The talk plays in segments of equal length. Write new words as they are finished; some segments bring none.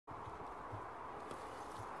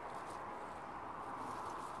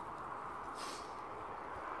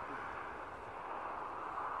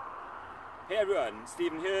everyone,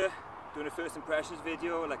 Stephen here, doing a first impressions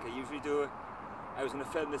video like I usually do. I was going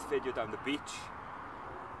to film this video down the beach.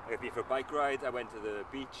 I'd be for a bike ride. I went to the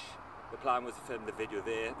beach. The plan was to film the video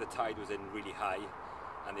there. The tide was in really high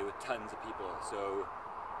and there were tons of people, so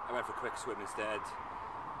I went for a quick swim instead,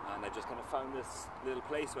 and I just kind of found this little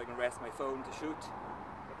place where I can rest my phone to shoot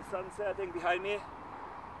at the sun setting behind me.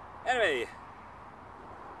 Anyway,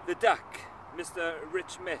 the duck, Mr.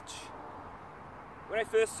 Rich Mitch. When I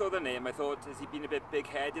first saw the name, I thought, has he been a bit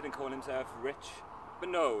big-headed and calling himself Rich? But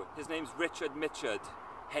no, his name's Richard Mitchard,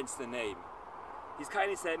 hence the name. He's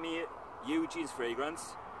kindly sent me Eugene's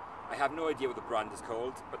fragrance. I have no idea what the brand is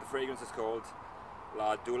called, but the fragrance is called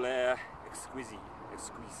La Douleur Exquise.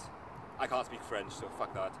 I can't speak French, so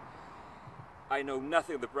fuck that. I know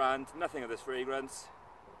nothing of the brand, nothing of this fragrance.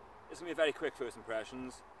 It's going to be a very quick first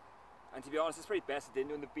impressions. And to be honest, it's probably best I didn't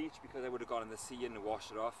do on the beach, because I would have gone in the sea and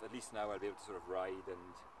washed it off. At least now I'll be able to sort of ride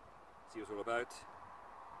and see what it's all about.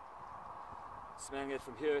 Smelling it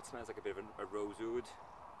from here, it smells like a bit of a rose oud.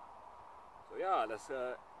 So yeah, let's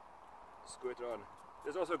squirt it on.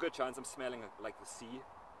 There's also a good chance I'm smelling like the sea.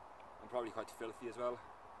 I'm probably quite filthy as well.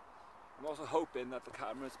 I'm also hoping that the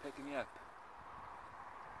camera is picking me up.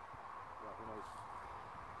 Yeah, who knows?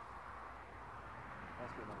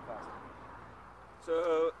 That's going on fast.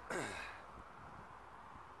 So,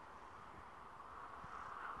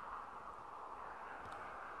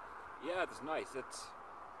 yeah, that's nice.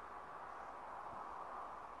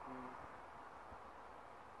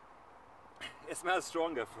 It smells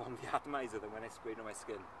stronger from the atomizer than when I sprayed on my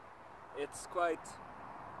skin. It's quite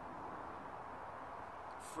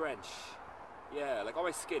French. Yeah, like on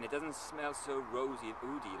my skin it doesn't smell so rosy and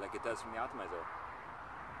oudy like it does from the atomizer.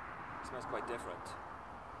 It smells quite different.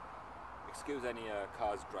 Excuse any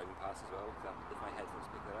cars driving past as well, if my headphones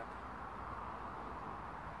pick that up.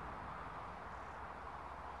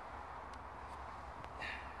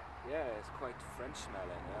 Yeah, it's quite French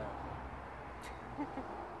smelling, yeah.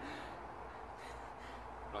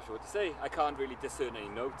 I'm not sure what to say. I can't really discern any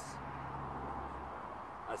notes,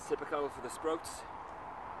 as typical for the Sproaty.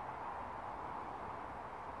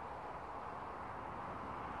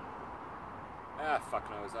 Ah, fuck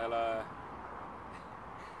knows.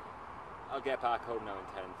 I'll get back home now in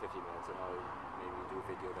 10-15 minutes and I'll maybe do a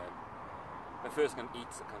video then. My first I'm gonna eat,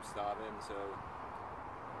 so I'm starving, so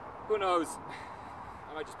who knows?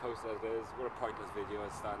 I might just post it as it is. What a pointless video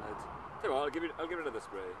as standard. Tell you what, I'll give it another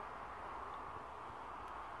spray.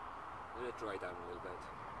 Let it dry down a little bit.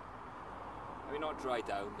 I mean, not dry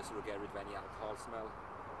down, just sort of get rid of any alcohol smell.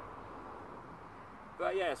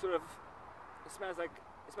 But yeah, sort of, it smells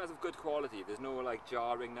of good quality. There's no like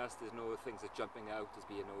jarringness, there's no things that jumping out as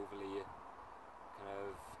being overly kind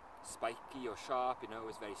of spiky or sharp, you know.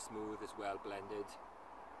 It's very smooth, it's well blended.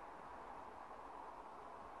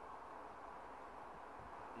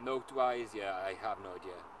 Note wise, yeah, I have no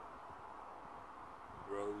idea.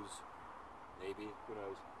 Rose, maybe, who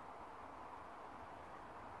knows.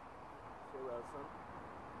 Farewell, son.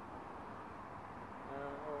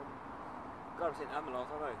 God, I'm saying Amelot,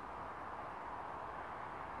 aren't I?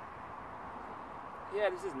 Yeah,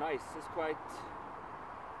 this is nice. It's quite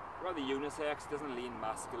rather unisex. It doesn't lean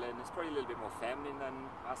masculine. It's probably a little bit more feminine than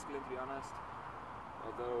masculine, to be honest.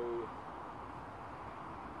 Although,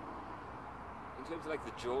 in terms of like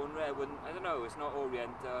the genre, I don't know. It's not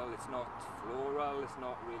oriental. It's not floral. It's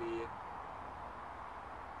not really.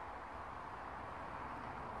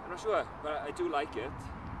 I'm not sure, but I do like it.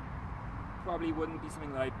 Probably wouldn't be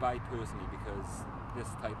something that I'd buy personally, because this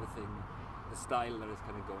type of thing, the style that it's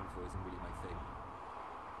kind of going for, isn't really my thing.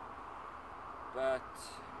 But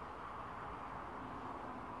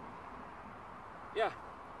yeah,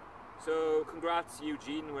 so congrats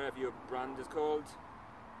Eugene, wherever your brand is called.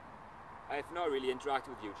 I've not really interacted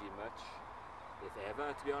with Eugene much, if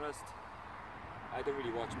ever, to be honest. I don't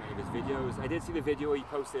really watch many of his videos. I did see the video he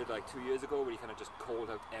posted like 2 years ago where he kind of just called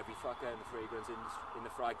out every fucker in the fragrance industry, in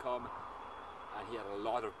the fragcom, and he had a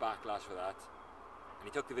lot of backlash for that. And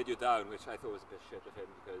he took the video down, which I thought was a bit shit of him,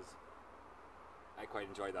 because I quite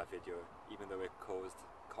enjoyed that video, even though it caused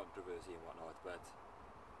controversy and whatnot, but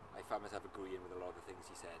I found myself agreeing with a lot of the things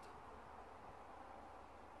he said.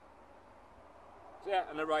 So yeah,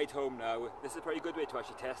 on the ride home now, this is a pretty good way to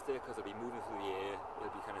actually test it, because it'll be moving through the air,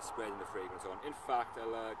 it'll be kind of spreading the fragrance on. In fact,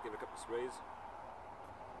 I'll give it a couple of sprays.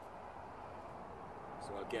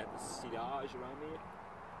 So I'll get the sillage around me.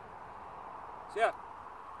 So yeah,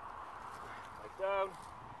 back down.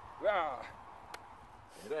 Rah!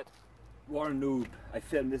 In a bit. What a noob. I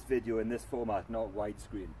filmed this video in this format, not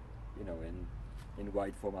widescreen, you know, in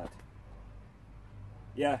wide format.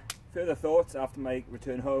 Yeah, further thoughts after my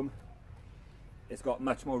return home. It's got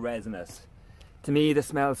much more resinous. To me, the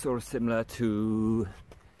smell is sort of similar to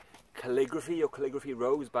Calligraphy or Calligraphy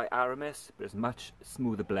Rose by Aramis, but it's much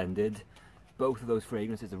smoother blended. Both of those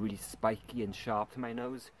fragrances are really spiky and sharp to my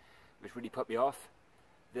nose, which really put me off.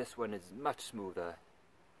 This one is much smoother.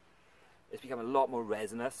 It's become a lot more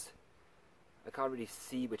resinous. I can't really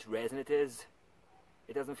see which resin it is.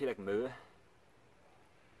 It doesn't feel like myrrh.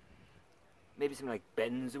 Maybe something like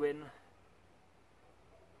benzoin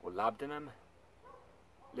or labdanum.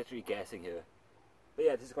 Literally guessing here. But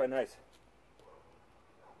yeah, this is quite nice.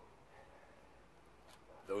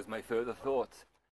 Those are my further thoughts.